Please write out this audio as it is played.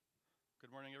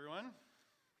Good morning, everyone.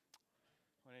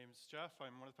 My name is Jeff.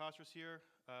 I'm one of the pastors here.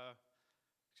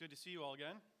 It's good to see you all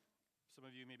again. Some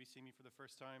of you may be seeing me for the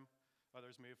first time.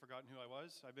 Others may have forgotten who I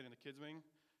was. I've been in the kids' wing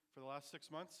for the last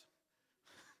 6 months,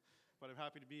 but I'm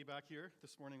happy to be back here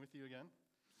this morning with you again.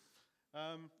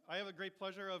 I have a great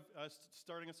pleasure of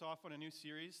starting us off on a new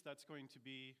series that's going to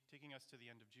be taking us to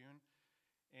the end of June,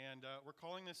 and we're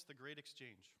calling this The Great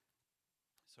Exchange.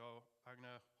 So I'm going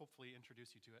to hopefully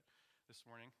introduce you to it this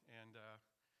morning, and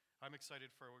I'm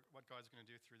excited for what God's going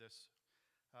to do through this.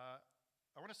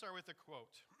 I want to start with a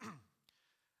quote.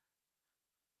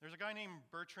 There's a guy named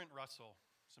Bertrand Russell.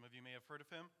 Some of you may have heard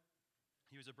of him.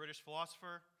 He was a British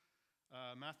philosopher,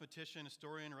 mathematician,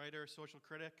 historian, writer, social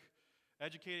critic,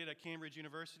 educated at Cambridge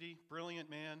University,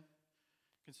 brilliant man,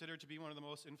 considered to be one of the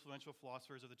most influential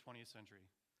philosophers of the 20th century.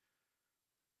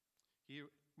 He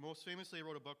most famously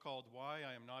wrote a book called Why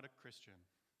I Am Not a Christian.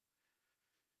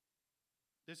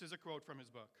 This is a quote from his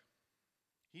book.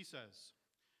 He says,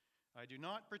 "I do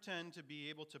not pretend to be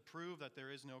able to prove that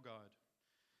there is no God.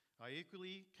 I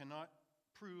equally cannot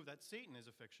prove that Satan is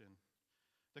a fiction.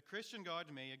 The Christian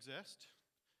God may exist,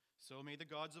 so may the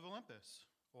gods of Olympus,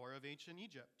 or of ancient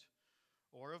Egypt,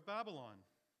 or of Babylon.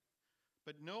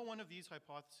 But no one of these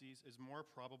hypotheses is more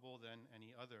probable than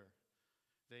any other.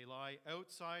 They lie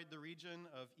outside the region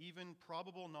of even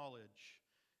probable knowledge,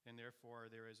 and therefore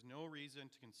there is no reason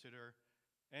to consider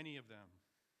any of them."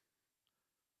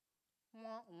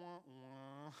 Wah, wah,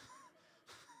 wah.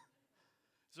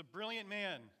 He's a brilliant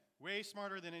man, way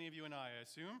smarter than any of you and I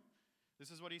assume. This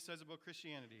is what he says about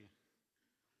Christianity.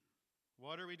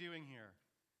 What are we doing here?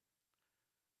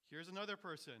 Here's another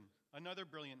person, another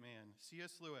brilliant man,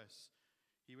 C.S. Lewis.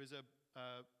 He was a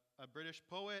British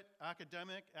poet,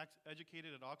 academic,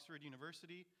 educated at Oxford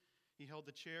University. He held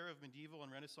the chair of medieval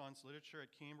and Renaissance literature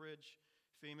at Cambridge,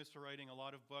 famous for writing a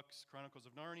lot of books, Chronicles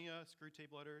of Narnia,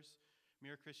 Screwtape Letters,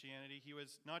 Mere Christianity. He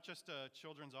was not just a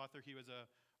children's author, he was a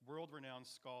world-renowned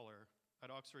scholar at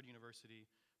Oxford University.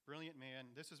 Brilliant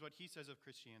man. This is what he says of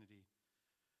Christianity.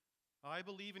 "I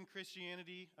believe in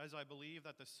Christianity as I believe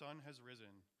that the sun has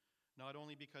risen, not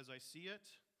only because I see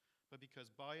it, but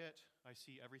because by it I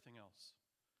see everything else."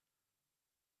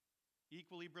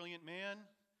 Equally brilliant man,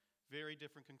 very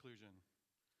different conclusion.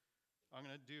 I'm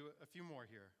going to do a few more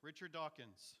here. Richard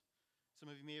Dawkins. Some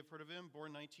of you may have heard of him,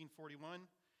 born 1941.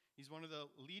 He's one of the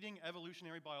leading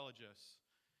evolutionary biologists.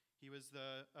 He was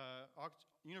the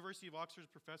University of Oxford's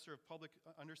professor of public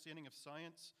understanding of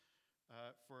science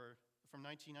from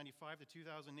 1995 to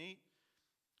 2008.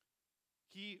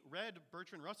 He read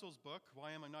Bertrand Russell's book,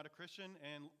 Why Am I Not a Christian,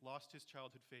 and lost his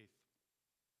childhood faith.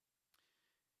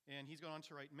 And he's gone on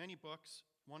to write many books,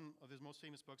 one of his most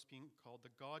famous books being called The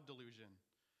God Delusion.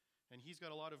 And he's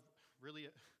got a lot of really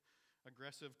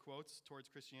aggressive quotes towards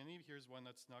Christianity. Here's one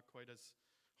that's not quite as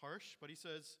harsh, but he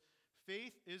says,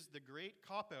 "Faith is the great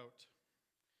cop-out,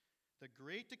 the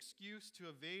great excuse to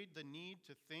evade the need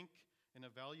to think and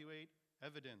evaluate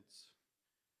evidence.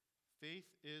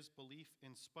 Faith is belief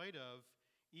in spite of,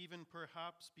 even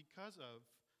perhaps because of,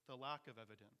 the lack of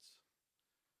evidence.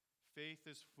 Faith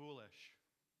is foolish."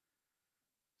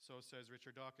 So says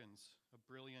Richard Dawkins, a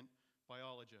brilliant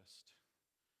biologist.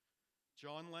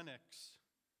 John Lennox,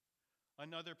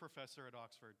 another professor at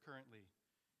Oxford currently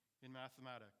in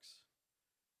mathematics.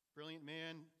 Brilliant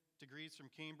man, degrees from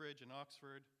Cambridge and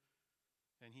Oxford,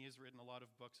 and he has written a lot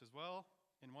of books as well.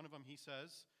 In one of them he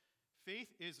says,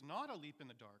 "Faith is not a leap in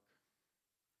the dark.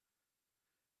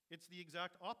 It's the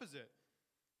exact opposite.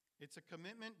 It's a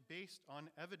commitment based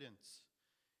on evidence.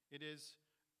 It is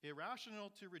irrational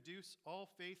to reduce all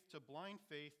faith to blind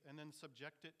faith and then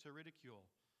subject it to ridicule.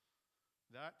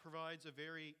 That provides a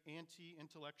very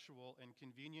anti-intellectual and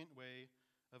convenient way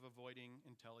of avoiding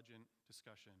intelligent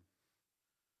discussion."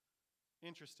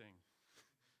 Interesting.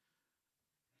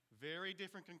 Very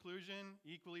different conclusion,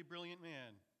 equally brilliant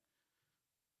man.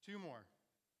 Two more.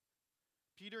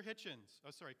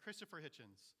 Christopher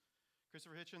Hitchens.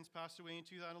 Christopher Hitchens passed away in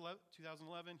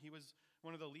 2011. He was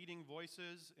one of the leading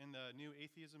voices in the new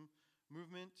atheism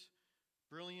movement.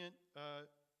 Brilliant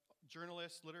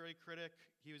journalist, literary critic.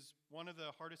 He was one of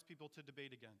the hardest people to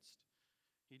debate against.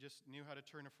 He just knew how to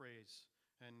turn a phrase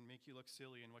and make you look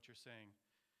silly in what you're saying.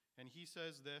 And he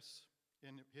says this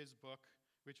in his book,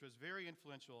 which was very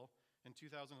influential in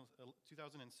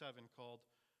 2007, called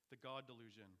The God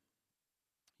Delusion.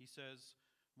 He says,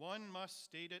 "One must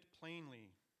state it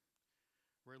plainly.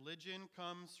 Religion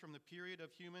comes from the period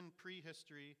of human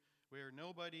prehistory where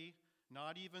nobody,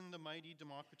 not even the mighty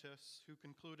Democritus, who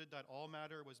concluded that all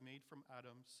matter was made from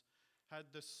atoms,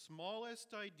 had the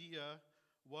smallest idea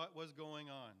what was going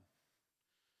on.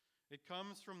 It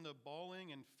comes from the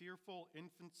bawling and fearful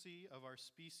infancy of our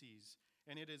species,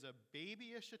 and it is a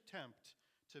babyish attempt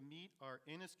to meet our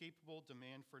inescapable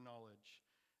demand for knowledge,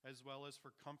 as well as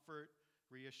for comfort,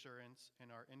 reassurance,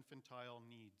 and our infantile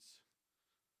needs.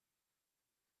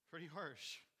 Pretty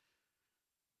harsh.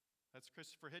 That's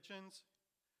Christopher Hitchens.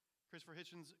 Christopher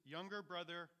Hitchens' younger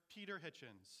brother, Peter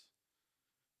Hitchens.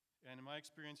 And in my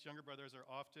experience, younger brothers are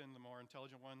often the more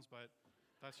intelligent ones, but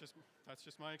that's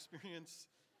just my experience.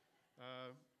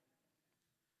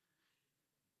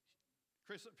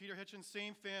 Peter Hitchens,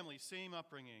 same family, same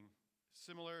upbringing,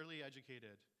 similarly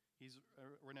educated. He's a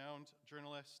renowned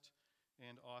journalist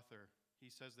and author. He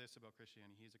says this about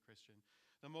Christianity. He's a Christian.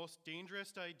 The most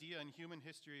dangerous idea in human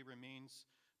history remains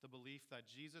the belief that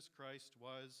Jesus Christ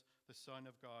was the Son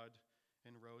of God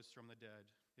and rose from the dead.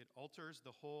 It alters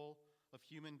the whole of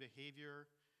human behavior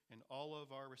and all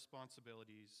of our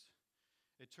responsibilities.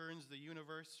 It turns the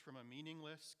universe from a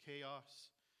meaningless chaos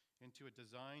into a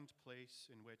designed place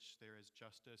in which there is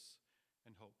justice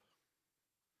and hope.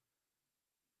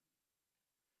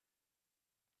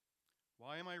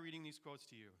 Why am I reading these quotes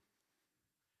to you?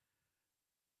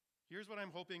 Here's what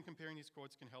I'm hoping comparing these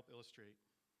quotes can help illustrate.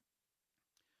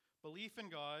 Belief in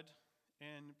God,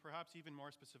 and perhaps even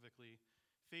more specifically,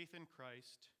 faith in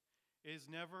Christ, is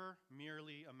never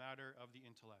merely a matter of the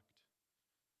intellect.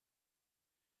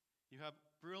 You have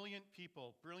brilliant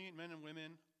people, brilliant men and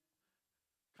women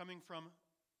coming from,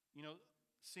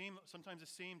 sometimes the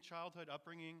same childhood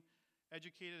upbringing,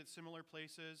 educated at similar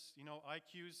places,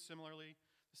 IQs similarly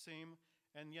the same,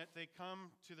 and yet they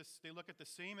look at the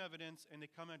same evidence and they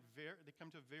come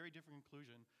to a very different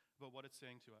conclusion about what it's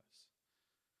saying to us.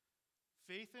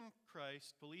 Faith in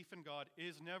Christ, belief in God,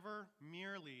 is never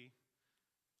merely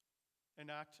an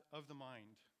act of the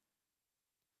mind.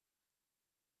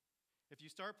 If you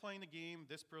start playing the game,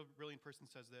 this brilliant person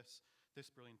says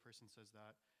this brilliant person says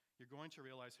that, you're going to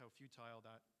realize how futile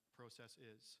that process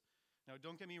is. Now,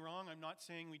 don't get me wrong, I'm not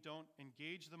saying we don't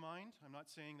engage the mind. I'm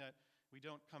not saying that we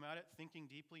don't come at it thinking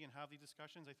deeply and have these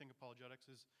discussions. I think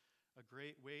apologetics is a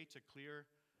great way to clear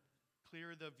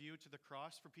the view to the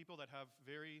cross for people that have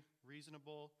very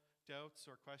reasonable doubts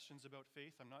or questions about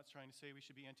faith. I'm not trying to say we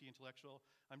should be anti-intellectual.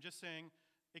 I'm just saying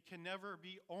it can never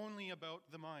be only about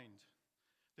the mind.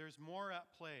 There's more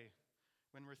at play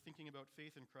when we're thinking about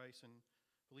faith in Christ and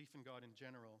belief in God in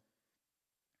general.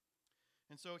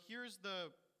 And so here's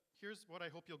what I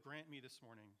hope you'll grant me this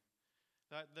morning.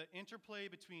 That the interplay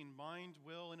between mind,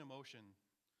 will, and emotion,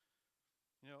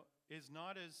 is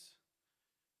not as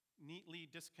neatly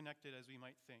disconnected as we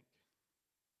might think.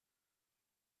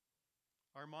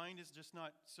 Our mind is just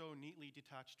not so neatly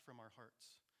detached from our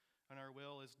hearts, and our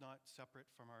will is not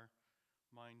separate from our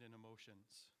mind and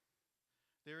emotions.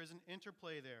 There is an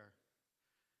interplay there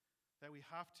that we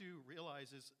have to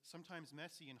realize is sometimes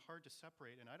messy and hard to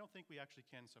separate, and I don't think we actually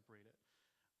can separate it.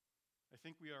 I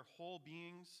think we are whole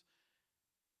beings,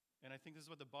 and I think this is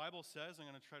what the Bible says. I'm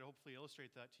going to try to hopefully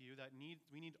illustrate that to you, that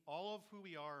we need all of who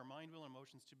we are, our mind, will, and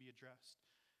emotions, to be addressed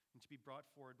and to be brought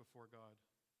forward before God.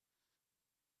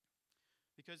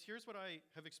 Because here's what I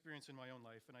have experienced in my own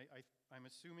life, and I'm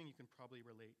assuming you can probably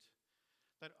relate,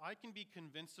 that I can be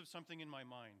convinced of something in my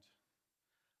mind.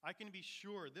 I can be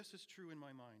sure this is true in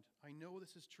my mind. I know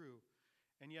this is true,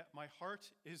 and yet my heart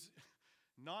is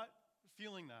not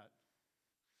feeling that.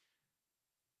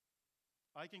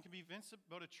 I can be convinced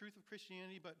about a truth of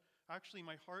Christianity, but actually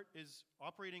my heart is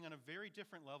operating on a very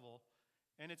different level,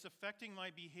 and it's affecting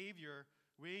my behavior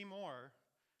way more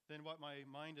than what my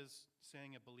mind is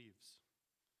saying it believes.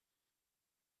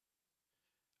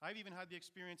 I've even had the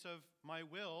experience of my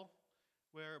will,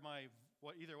 where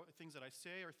either things that I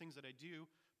say or things that I do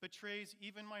betrays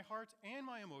even my heart and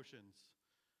my emotions.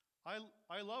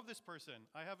 I love this person.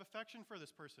 I have affection for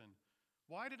this person.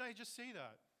 Why did I just say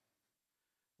that?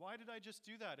 Why did I just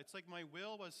do that? It's like my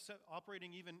will was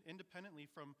operating even independently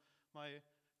from my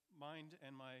mind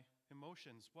and my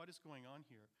emotions. What is going on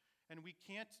here? And we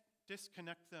can't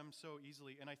disconnect them so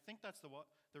easily. And I think that's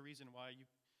the reason why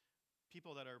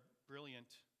people that are brilliant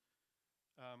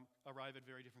arrive at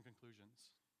very different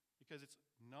conclusions. Because it's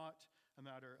not a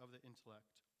matter of the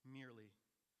intellect merely.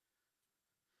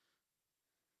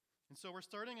 And so we're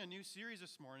starting a new series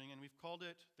this morning, and we've called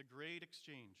it The Great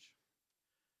Exchange.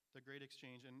 The Great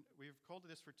Exchange. And we've called it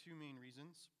this for two main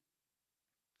reasons.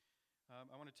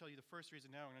 I want to tell you the first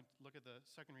reason now. I'm going to look at the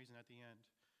second reason at the end.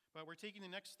 But we're taking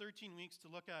the next 13 weeks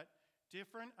to look at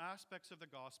different aspects of the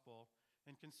gospel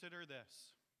and consider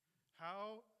this.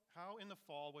 How in the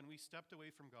fall, when we stepped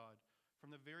away from God, from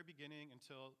the very beginning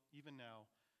until even now,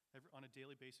 on a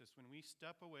daily basis, when we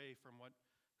step away from what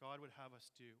God would have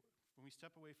us do, when we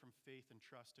step away from faith and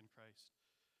trust in Christ.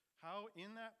 How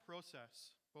in that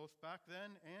process, both back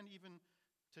then and even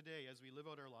today as we live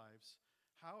out our lives,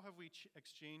 how have we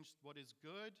exchanged what is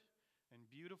good and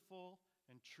beautiful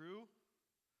and true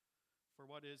for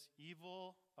what is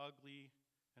evil, ugly,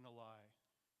 and a lie?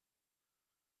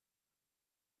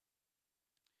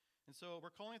 And so we're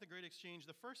calling it the Great Exchange.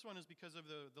 The first one is because of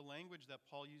the language that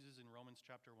Paul uses in Romans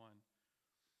chapter 1.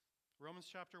 Romans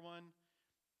chapter 1,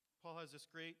 Paul has this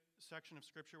great section of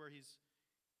scripture where he's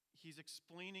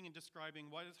explaining and describing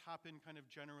what has happened kind of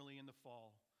generally in the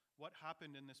fall, what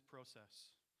happened in this process.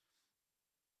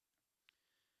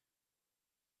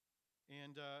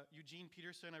 And Eugene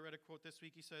Peterson, I read a quote this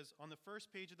week, he says, "On the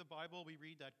first page of the Bible, we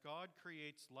read that God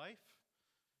creates life.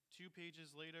 2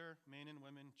 pages later, men and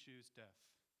women choose death.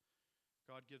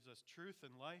 God gives us truth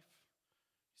and life.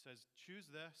 He says,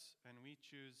 choose this, and we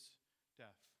choose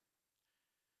death."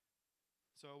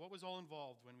 So what was all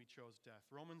involved when we chose death?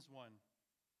 Romans 1.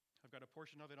 I've got a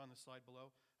portion of it on the slide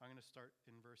below. I'm going to start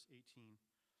in verse 18.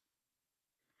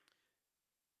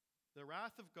 "The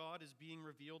wrath of God is being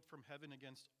revealed from heaven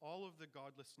against all of the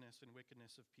godlessness and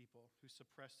wickedness of people who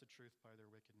suppress the truth by their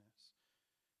wickedness.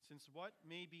 Since what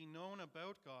may be known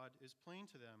about God is plain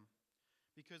to them,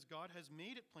 because God has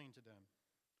made it plain to them.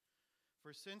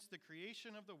 For since the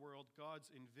creation of the world,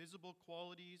 God's invisible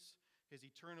qualities, his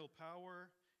eternal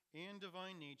power, and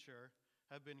divine nature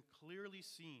have been clearly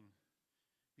seen,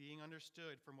 being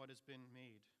understood from what has been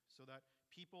made, so that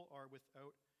people are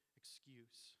without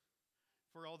excuse.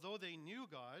 For although they knew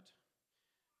God,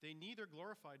 they neither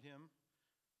glorified him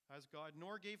as God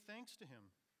nor gave thanks to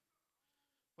him.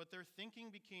 But their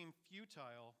thinking became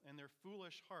futile, and their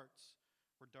foolish hearts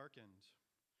were darkened.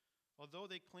 Although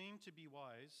they claimed to be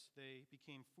wise, they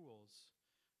became fools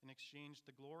and exchanged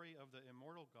the glory of the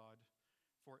immortal God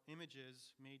for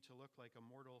images made to look like a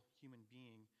mortal human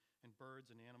being and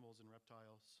birds and animals and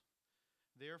reptiles.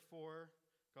 Therefore,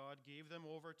 God gave them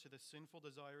over to the sinful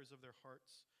desires of their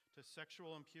hearts, to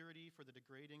sexual impurity for the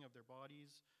degrading of their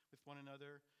bodies with one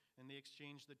another, and they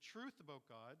exchanged the truth about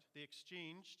God. They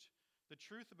exchanged the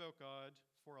truth about God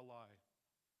for a lie,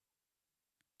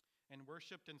 and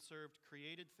worshipped and served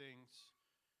created things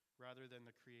rather than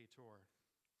the Creator,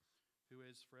 who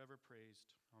is forever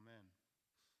praised. Amen."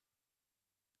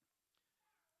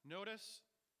 Notice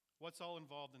what's all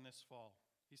involved in this fall.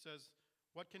 He says,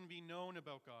 what can be known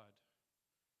about God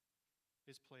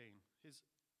is plain.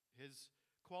 His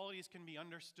qualities can be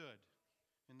understood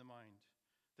in the mind.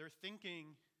 Their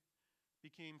thinking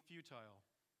became futile.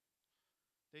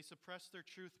 They suppressed their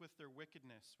truth with their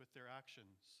wickedness, with their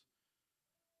actions.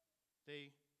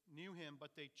 They knew him,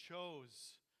 but they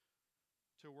chose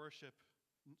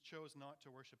not to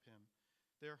worship him.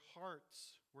 Their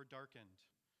hearts were darkened.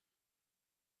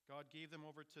 God gave them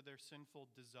over to their sinful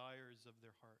desires of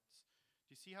their hearts.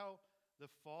 Do you see how the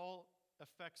fall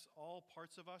affects all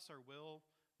parts of us, our will,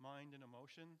 mind, and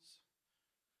emotions?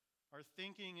 Our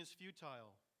thinking is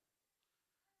futile.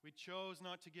 We chose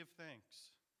not to give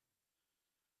thanks.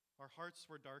 Our hearts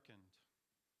were darkened.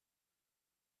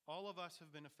 All of us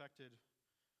have been affected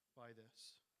by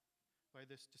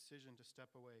this decision to step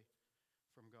away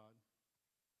from God.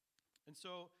 And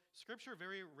so, Scripture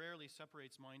very rarely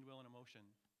separates mind, will, and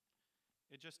emotion.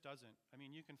 It just doesn't. I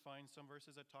mean, you can find some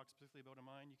verses that talk specifically about a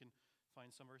mind. You can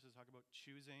find some verses that talk about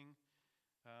choosing,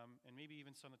 and maybe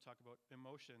even some that talk about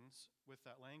emotions with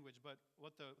that language. But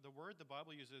what the word the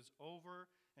Bible uses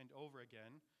over and over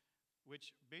again,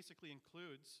 which basically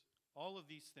includes all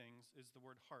of these things, is the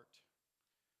word heart.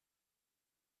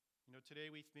 You know,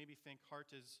 today we maybe think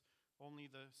heart is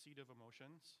only the seat of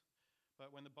emotions.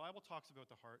 But when the Bible talks about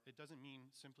the heart, it doesn't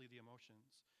mean simply the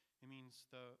emotions. It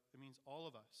means all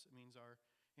of us. It means our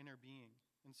inner being.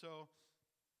 And so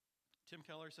Tim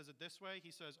Keller says it this way. He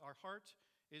says, our heart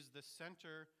is the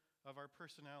center of our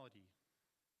personality,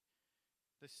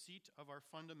 the seat of our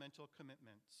fundamental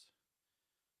commitments,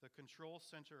 the control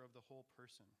center of the whole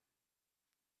person.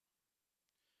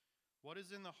 What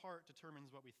is in the heart determines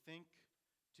what we think,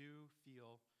 do,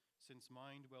 feel, since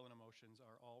mind, will, and emotions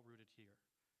are all rooted here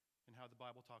in how the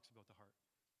Bible talks about the heart.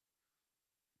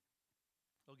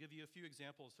 I'll give you a few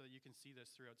examples so that you can see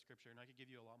this throughout Scripture, and I could give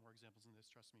you a lot more examples than this,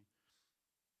 trust me.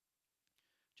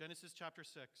 Genesis chapter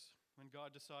 6, when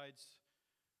God decides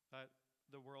that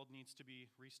the world needs to be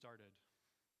restarted.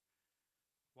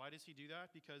 Why does he do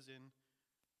that? Because in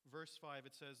verse 5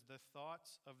 it says, the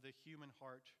thoughts of the human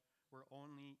heart were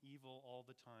only evil all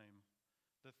the time.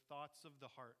 The thoughts of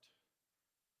the heart.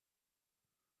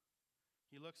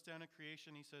 He looks down at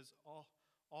creation, he says,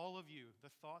 all of you,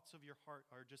 the thoughts of your heart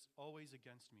are just always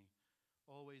against me.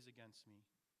 Always against me.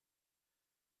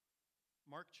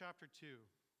 Mark chapter 2.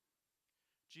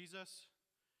 Jesus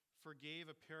forgave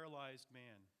a paralyzed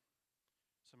man.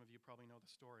 Some of you probably know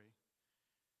the story.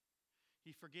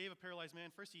 He forgave a paralyzed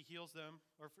man. First, he heals them,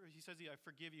 or he says, I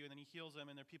forgive you, and then he heals them,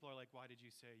 and their people are like, why did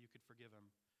you say you could forgive him?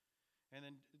 And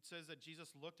then it says that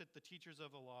Jesus looked at the teachers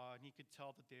of the law, and he could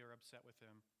tell that they were upset with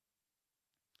him.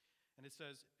 And it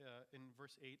says in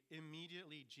verse 8,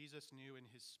 immediately Jesus knew in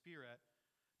his spirit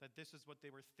that this is what they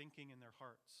were thinking in their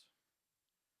hearts.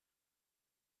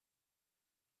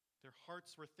 Their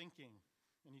hearts were thinking.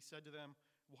 And he said to them,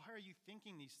 why are you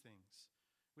thinking these things?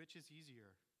 Which is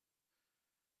easier?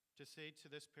 To say to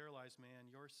this paralyzed man,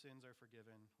 your sins are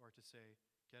forgiven, or to say,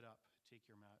 get up, take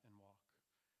your mat, and walk.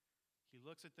 He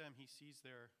looks at them, he sees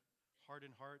their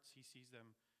hardened hearts, he sees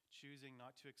them choosing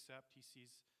not to accept, he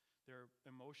sees their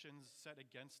emotions set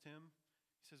against him.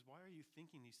 He says, why are you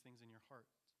thinking these things in your heart?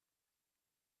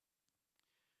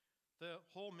 The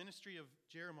whole ministry of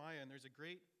Jeremiah, and there's a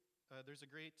great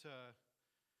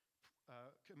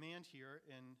command here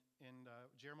in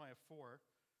Jeremiah 4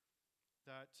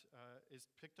 that is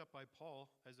picked up by Paul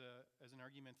as an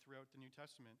argument throughout the New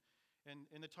Testament. And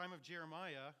in the time of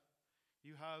Jeremiah,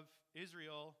 you have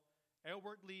Israel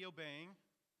outwardly obeying,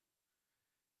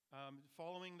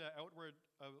 following the outward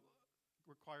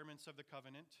requirements of the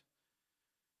covenant.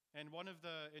 And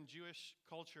in Jewish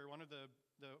culture, one of the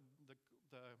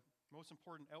most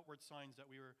important outward signs that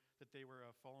they were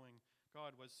following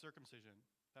God was circumcision.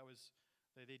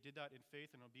 They did that in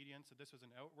faith and obedience. That this was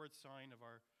an outward sign of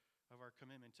our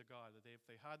commitment to God. That if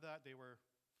they had that, they were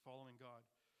following God.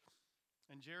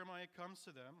 And Jeremiah comes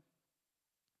to them,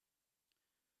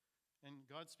 and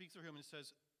God speaks through him and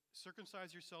says,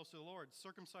 circumcise yourselves to the Lord.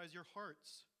 Circumcise your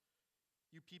hearts,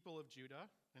 you people of Judah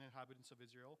and inhabitants of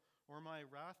Israel, or my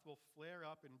wrath will flare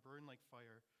up and burn like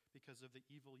fire because of the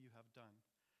evil you have done.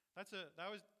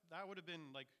 That would have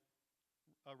been like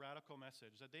a radical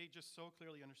message, that they just so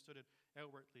clearly understood it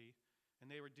outwardly, and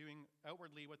they were doing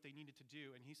outwardly what they needed to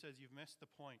do. And he says, you've missed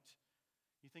the point.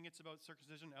 You think it's about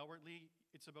circumcision outwardly?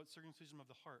 It's about circumcision of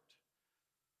the heart.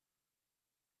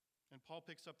 And Paul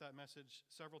picks up that message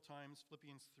several times,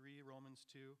 Philippians 3, Romans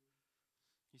 2.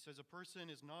 He says, a person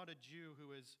is not a Jew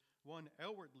who is one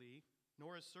outwardly,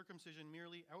 nor is circumcision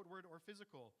merely outward or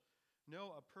physical.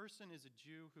 No, a person is a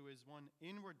Jew who is one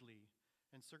inwardly,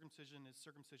 and circumcision is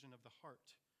circumcision of the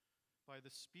heart, by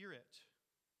the Spirit.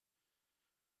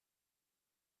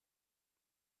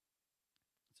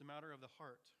 It's a matter of the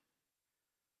heart.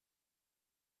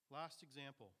 Last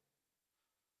example,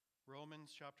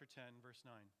 Romans chapter 10, verse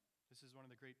 9. This is one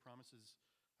of the great promises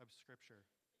of Scripture.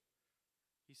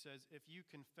 He says, if you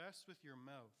confess with your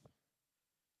mouth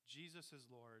Jesus is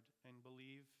Lord and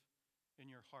believe in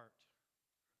your heart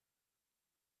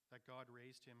that God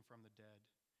raised him from the dead,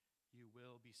 you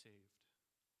will be saved.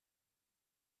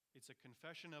 It's a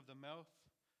confession of the mouth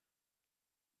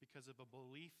because of a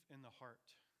belief in the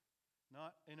heart,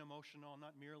 not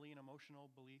merely an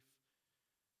emotional belief.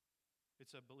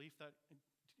 It's a belief that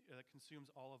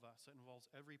consumes all of us, that involves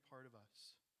every part of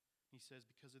us. He says,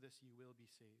 because of this, you will be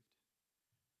saved.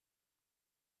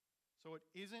 So it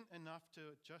isn't enough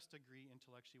to just agree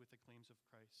intellectually with the claims of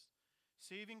Christ.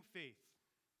 Saving faith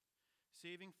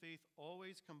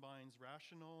always combines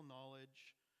rational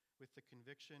knowledge with the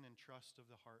conviction and trust of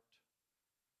the heart.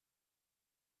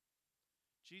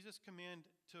 Jesus' command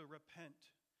to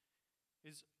repent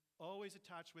is always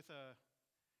attached with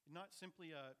not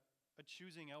simply a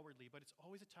choosing outwardly, but it's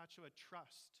always attached to a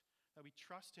trust, that we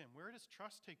trust him. Where does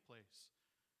trust take place?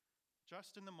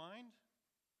 Just in the mind?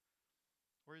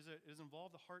 Or is it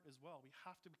involved the heart as well? We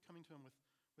have to be coming to him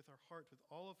with our heart, with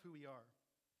all of who we are.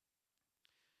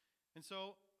 And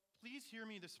so, please hear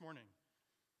me this morning.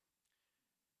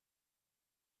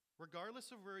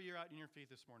 Regardless of where you're at in your faith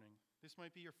this morning, this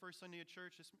might be your first Sunday at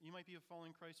church, you might be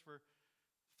following Christ for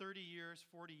 30 years,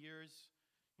 40 years,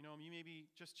 you may be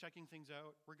just checking things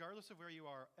out. Regardless of where you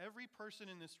are, every person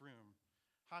in this room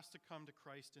has to come to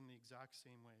Christ in the exact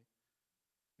same way.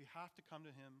 We have to come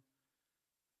to him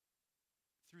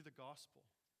through the gospel.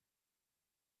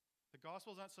 The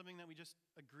gospel is not something that we just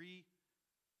agree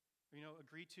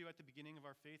to at the beginning of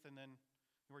our faith and then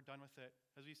we're done with it.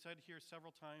 As we said here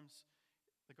several times,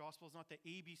 the gospel is not the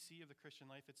ABC of the Christian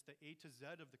life, it's the A to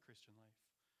Z of the Christian life.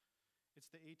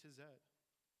 It's the A to Z.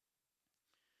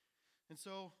 And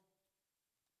so,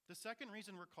 the second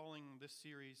reason we're calling this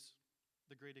series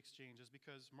The Great Exchange is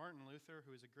because Martin Luther,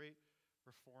 who is a great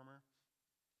reformer,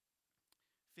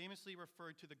 famously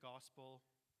referred to the gospel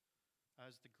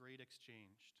as the Great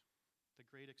Exchange. The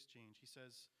Great Exchange. He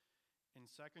says in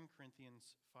 2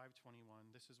 Corinthians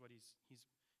 5:21, this is what he's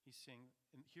he's saying,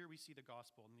 and here we see the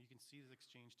gospel, and you can see this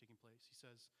exchange taking place. He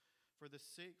says,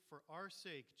 for our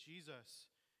sake, Jesus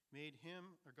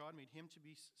God made him to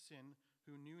be sin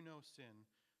who knew no sin,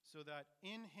 so that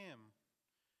in him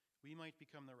we might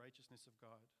become the righteousness of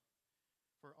God.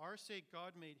 For our sake,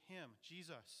 God made him,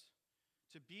 Jesus,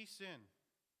 to be sin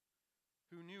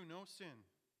who knew no sin,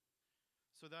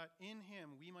 so that in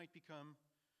him we might become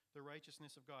the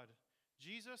righteousness of God.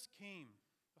 Jesus came.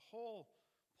 The whole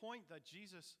point that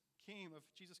Jesus came, of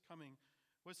Jesus coming,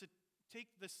 was to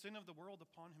take the sin of the world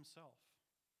upon himself.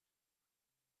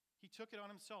 He took it on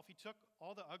himself. He took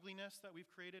all the ugliness that we've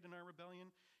created in our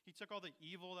rebellion. He took all the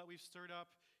evil that we've stirred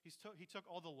up. He took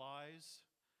all the lies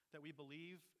that we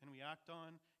believe and we act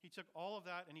on. He took all of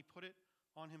that and he put it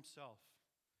on himself.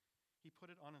 He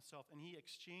put it on himself, and he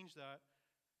exchanged that,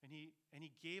 and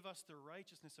he gave us the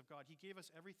righteousness of God. He gave us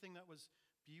everything that was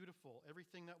beautiful,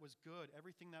 everything that was good,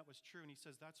 everything that was true, and he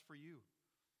says, that's for you.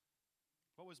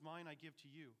 What was mine, I give to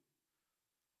you.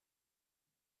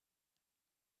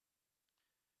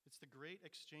 It's the great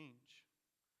exchange.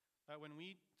 That when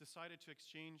we decided to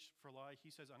exchange for lie, he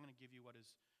says, I'm going to give you what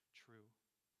is true.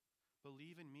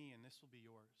 Believe in me, and this will be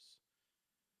yours.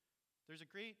 There's a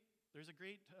great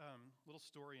little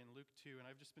story in Luke 2, and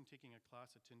I've just been taking a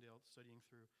class at Tyndale studying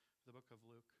through the book of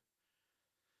Luke.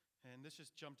 And this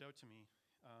just jumped out to me.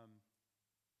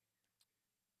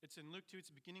 It's in Luke 2. It's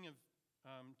the beginning of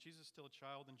Jesus still a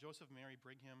child, and Joseph and Mary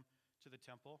bring him to the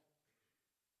temple.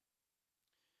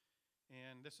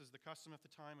 And this is the custom at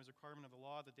the time, as a requirement of the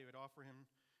law, that they would offer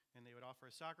him, and they would offer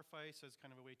a sacrifice as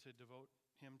kind of a way to devote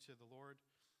him to the Lord.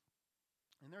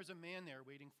 And there's a man there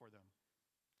waiting for them,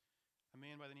 a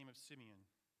man by the name of Simeon.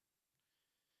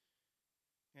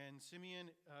 And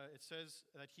Simeon, it says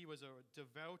that he was a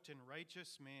devout and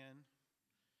righteous man,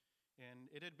 and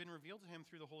it had been revealed to him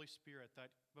through the Holy Spirit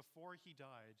that before he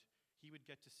died, he would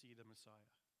get to see the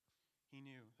Messiah. He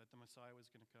knew that the Messiah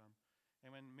was going to come. And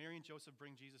when Mary and Joseph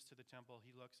bring Jesus to the temple, he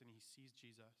looks and he sees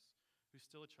Jesus, who's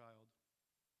still a child,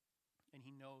 and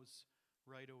he knows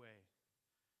right away,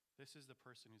 this is the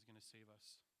person who's going to save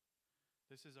us.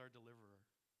 This is our deliverer.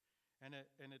 And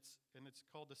it's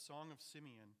called the Song of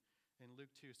Simeon in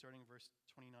Luke 2, starting in verse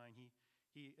 29.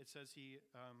 It says he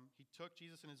took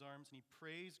Jesus in his arms and he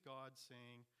praised God,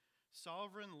 saying,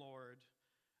 Sovereign Lord,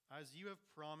 as you have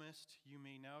promised, you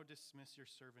may now dismiss your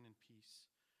servant in peace.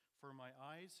 For my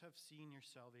eyes have seen your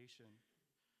salvation,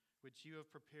 which you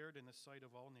have prepared in the sight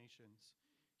of all nations.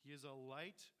 He is a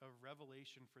light of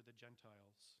revelation for the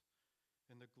Gentiles,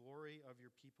 and the glory of your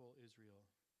people Israel.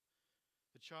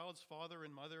 The child's father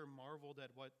and mother marveled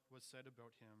at what was said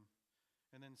about him.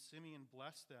 And then Simeon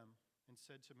blessed them and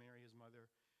said to Mary, his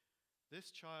mother, This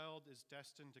child is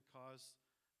destined to cause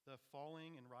the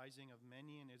falling and rising of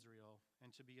many in Israel,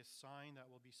 and to be a sign that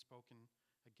will be spoken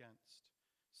against,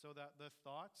 so that the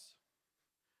thoughts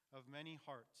of many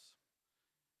hearts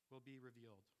will be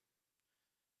revealed.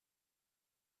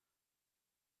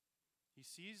 He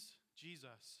sees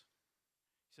Jesus.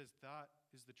 He says, that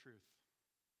is the truth.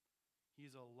 He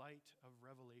is a light of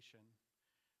revelation.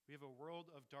 We have a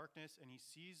world of darkness, and he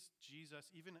sees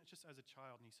Jesus even just as a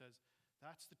child, and he says,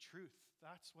 that's the truth.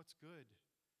 That's what's good.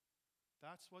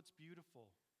 That's what's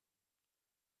beautiful.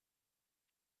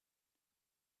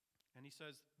 And he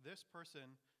says,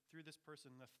 through this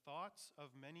person, the thoughts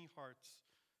of many hearts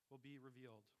will be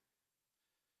revealed.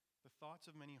 The thoughts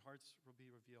of many hearts will be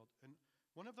revealed. And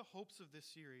one of the hopes of this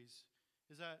series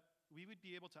is that we would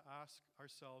be able to ask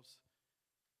ourselves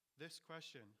this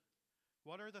question: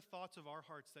 what are the thoughts of our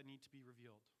hearts that need to be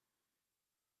revealed?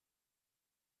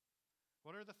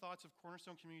 What are the thoughts of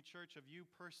Cornerstone Community Church, of you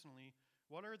personally?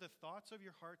 What are the thoughts of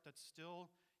your heart that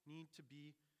still need to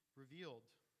be revealed?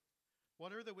 What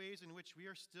are the ways in which we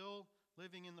are still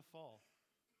living in the fall?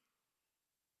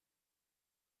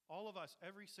 All of us,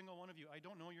 every single one of you. I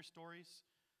don't know your stories.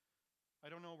 I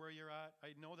don't know where you're at.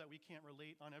 I know that we can't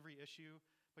relate on every issue.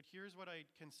 But here's what I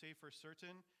can say for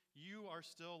certain. You are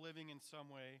still living in some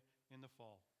way in the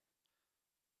fall.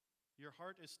 Your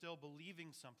heart is still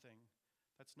believing something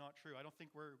that's not true. I don't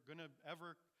think we're going to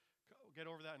ever get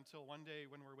over that until one day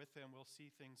when we're with him, we'll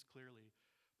see things clearly.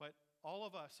 But all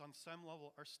of us on some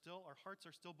level our hearts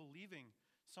are still believing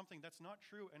something that's not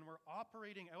true, and we're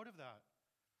operating out of that.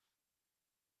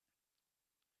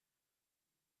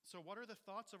 So what are the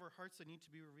thoughts of our hearts that need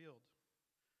to be revealed?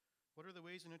 What are the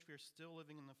ways in which we are still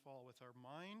living in the fall, with our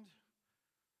mind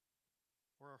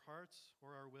or our hearts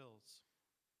or our wills?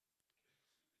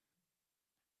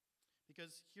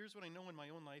 Because here's what I know in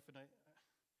my own life, and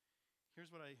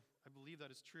here's what I believe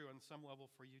that is true on some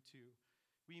level for you too.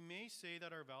 We may say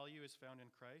that our value is found in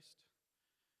Christ,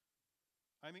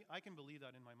 I mean, I can believe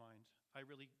that in my mind. I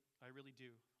really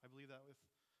do. I believe that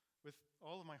with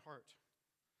all of my heart.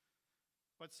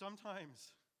 But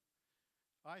sometimes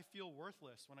I feel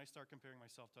worthless when I start comparing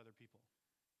myself to other people.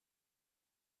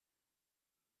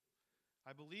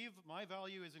 I believe my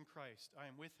value is in Christ. I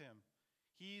am with him.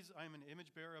 I'm an image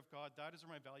bearer of God. That is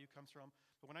where my value comes from.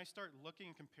 But when I start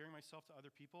looking and comparing myself to other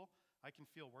people, I can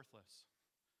feel worthless.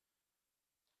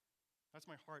 That's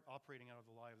my heart operating out of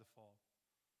the lie of the fall.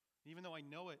 Even though I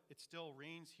know it, it still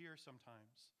reigns here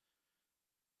sometimes.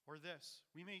 Or this,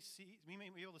 we may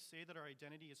be able to say that our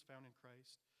identity is found in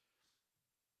Christ.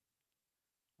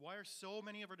 Why are so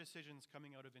many of our decisions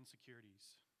coming out of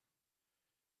insecurities?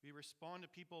 We respond to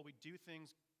people, we do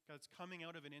things that's coming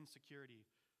out of an insecurity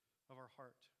of our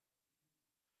heart.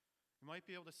 You might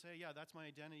be able to say, yeah, that's my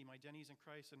identity. My identity is in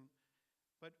Christ.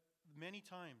 But many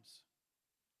times,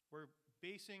 we're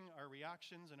basing our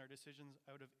reactions and our decisions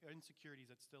out of insecurities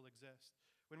that still exist.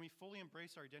 When we fully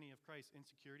embrace our identity of Christ,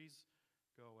 insecurities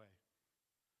go away.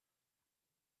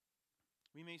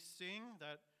 We may sing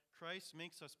that Christ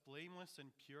makes us blameless and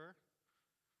pure.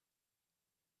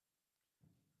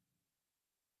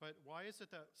 But why is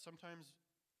it that sometimes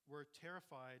we're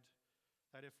terrified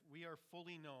that if we are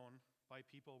fully known by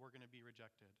people, we're going to be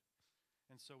rejected?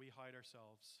 And so we hide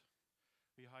ourselves.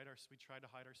 We try to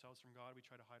hide ourselves from God. We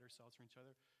try to hide ourselves from each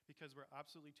other because we're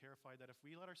absolutely terrified that if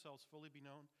we let ourselves fully be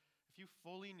known, if you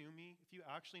fully knew me, if you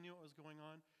actually knew what was going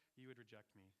on, you would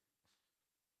reject me.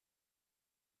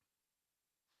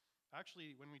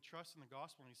 Actually, when we trust in the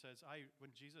gospel, and he says,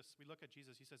 we look at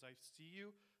Jesus, he says, I see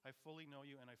you, I fully know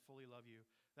you, and I fully love you.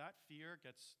 That fear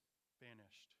gets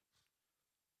banished.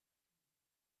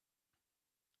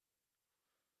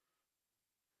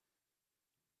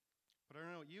 But I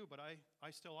don't know about you, but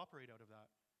I still operate out of that.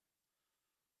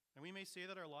 And we may say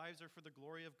that our lives are for the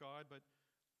glory of God, but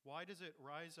why does it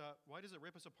rise up? Why does it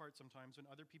rip us apart sometimes when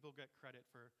other people get credit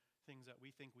for things that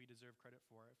we think we deserve credit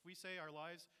for? If we say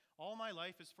all my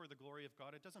life is for the glory of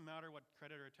God, it doesn't matter what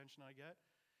credit or attention I get.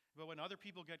 But when other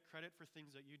people get credit for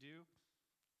things that you do,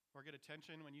 or get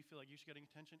attention when you feel like you should be getting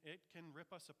attention, it can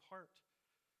rip us apart.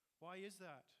 Why is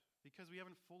that? Because we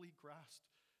haven't fully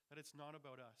grasped that it's not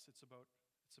about us. It's about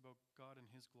God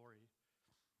and his glory.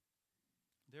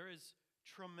 There is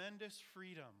tremendous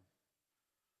freedom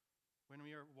when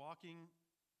we are walking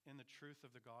in the truth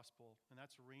of the gospel, and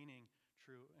that's reigning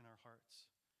true in our hearts.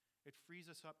 It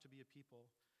frees us up to be a people.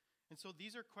 And so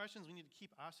these are questions we need to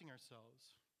keep asking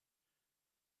ourselves.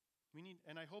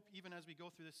 And I hope even as we go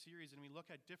through this series and we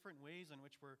look at different ways in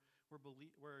which where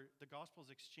the gospel is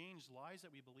exchanged lies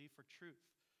that we believe for truth,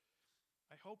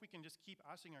 I hope we can just keep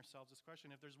asking ourselves this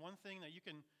question. If there's one thing that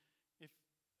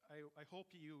I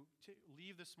hope you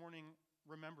leave this morning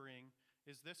remembering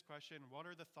is this question: what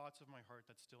are the thoughts of my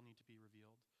heart that still need to be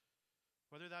revealed?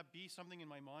 Whether that be something in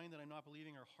my mind that I'm not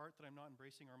believing, or heart that I'm not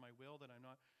embracing, or my will that I'm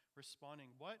not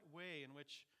responding. What way in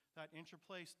which that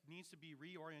interplay needs to be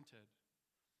reoriented?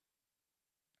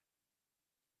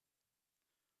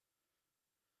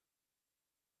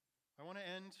 I want to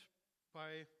end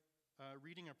by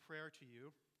reading a prayer to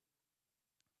you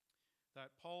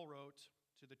that Paul wrote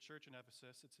to the church in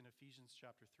Ephesus. It's in Ephesians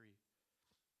chapter 3.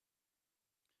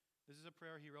 This is a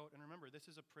prayer he wrote, and remember, this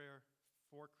is a prayer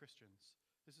for Christians.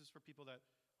 This is for people that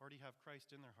already have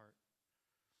Christ in their heart.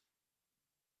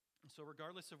 So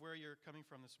regardless of where you're coming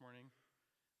from this morning,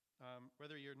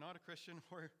 whether you're not a Christian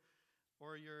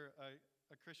or you're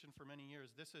a Christian for many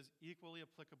years, this is equally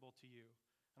applicable to you.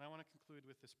 And I want to conclude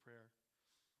with this prayer.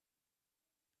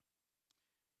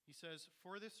 He says,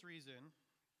 "For this reason,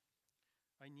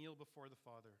 I kneel before the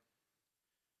Father,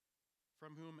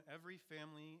 from whom every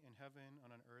family in heaven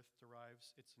and on earth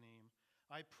derives its name.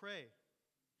 I pray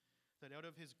that out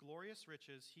of his glorious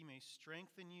riches he may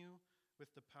strengthen you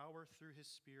with the power through his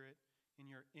Spirit in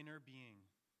your inner being,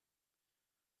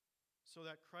 so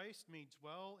that Christ may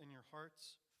dwell in your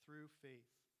hearts through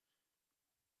faith.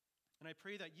 And I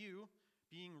pray that you,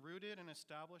 being rooted and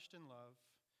established in love,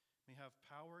 may have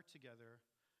power together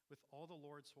with all the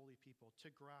Lord's holy people to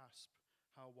grasp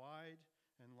how wide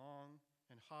and long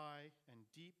and high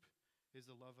and deep is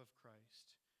the love of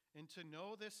Christ, and to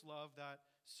know this love that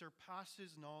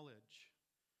surpasses knowledge,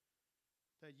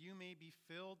 that you may be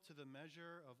filled to the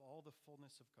measure of all the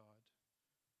fullness of God.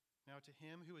 Now to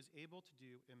him who is able to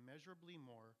do immeasurably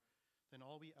more than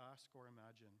all we ask or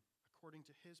imagine, according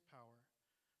to his power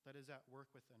that is at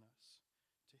work within us.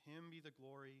 To him be the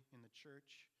glory in the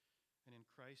church and in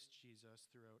Christ Jesus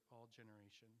throughout all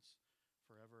generations,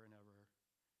 forever and ever.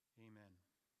 Amen."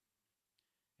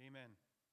 Amen.